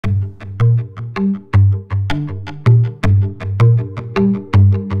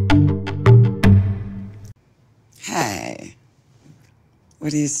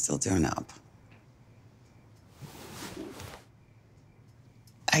What are you still doing up?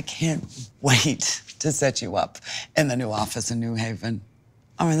 I can't wait to set you up in the new office in New Haven.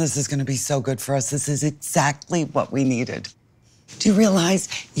 I mean, this is gonna be so good for us. This is exactly what we needed. Do you realize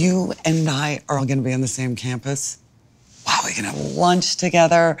you and I are all gonna be on the same campus? Wow, we can have lunch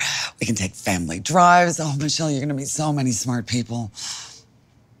together. We can take family drives. Oh, Michelle, you're gonna meet so many smart people.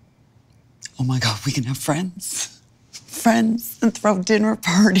 Oh my God, we can have friends. Friends and throw dinner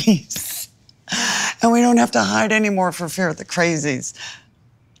parties. And we don't have to hide anymore for fear of the crazies.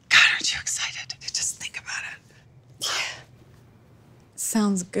 God, aren't you excited? Just think about it.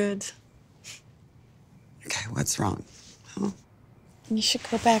 Sounds good. Okay, what's wrong? Huh? You should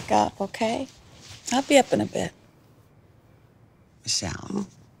go back up, okay? I'll be up in a bit. Michelle,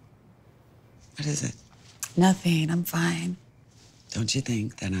 what is it? Nothing, I'm fine. Don't you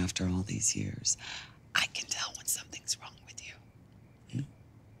think that after all these years, I can tell when something's wrong with you? Hmm?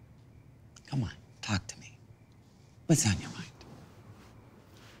 Come on, talk to me. What's on your mind?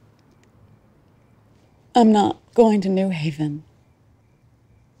 I'm not going to New Haven.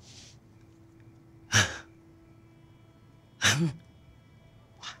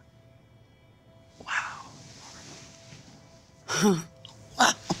 Wow. Huh.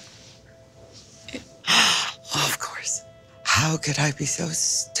 Wow. Of course. How could I be so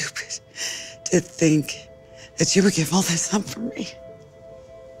stupid to think that you would give all this up for me?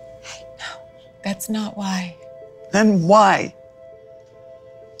 Hey, no, that's not why. Then why?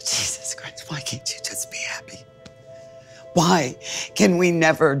 Jesus Christ, why can't you just be happy? Why can we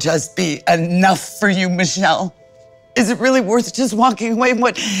never just be enough for you, Michelle? Is it really worth just walking away?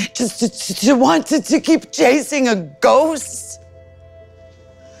 What, just to want to keep chasing a ghost?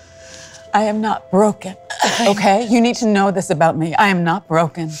 I am not broken, okay? You need to know this about me. I am not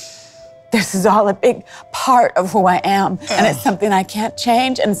broken. This is all a big part of who I am, and it's something I can't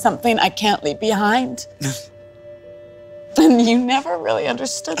change and something I can't leave behind. And you never really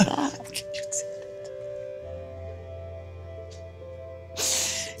understood that.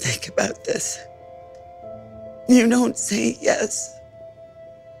 Think about this. You don't say yes,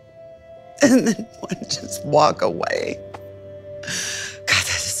 and then one just walk away. God,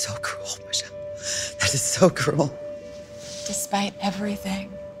 that is so cruel, Michelle. That is so cruel. Despite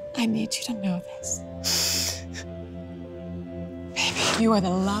everything, I need you to know this. Baby, you are the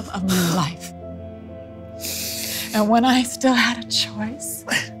love of my life. And when I still had a choice,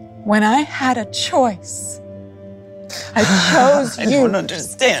 I chose you. I don't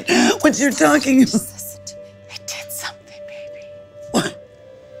understand what you're talking about. Just listen to me. I did something, baby. What?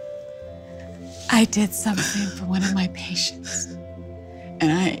 I did something for one of my patients.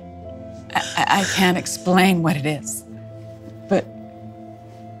 And I can't explain what it is. But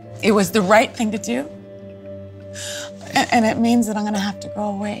it was the right thing to do. And it means that I'm gonna have to go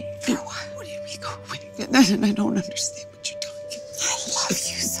away. For what? What do you mean go away? I don't understand what you're talking about. I love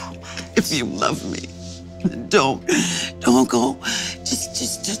you so much. If you love me, don't go.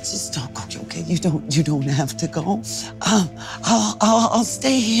 Just don't go. Okay, you don't have to go. I'll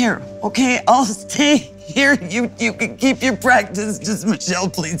stay here. Okay, I'll stay here. You can keep your practice. Just Michelle,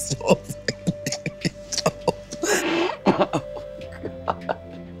 please don't.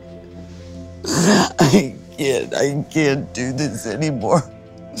 I can't do this anymore.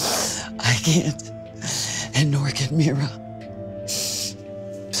 I can't, and nor can Mira.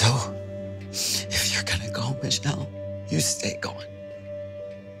 So, if you're gonna go, Michelle, you stay going.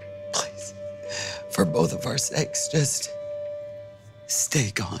 Please, for both of our sakes, just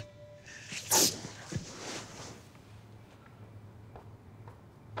stay gone.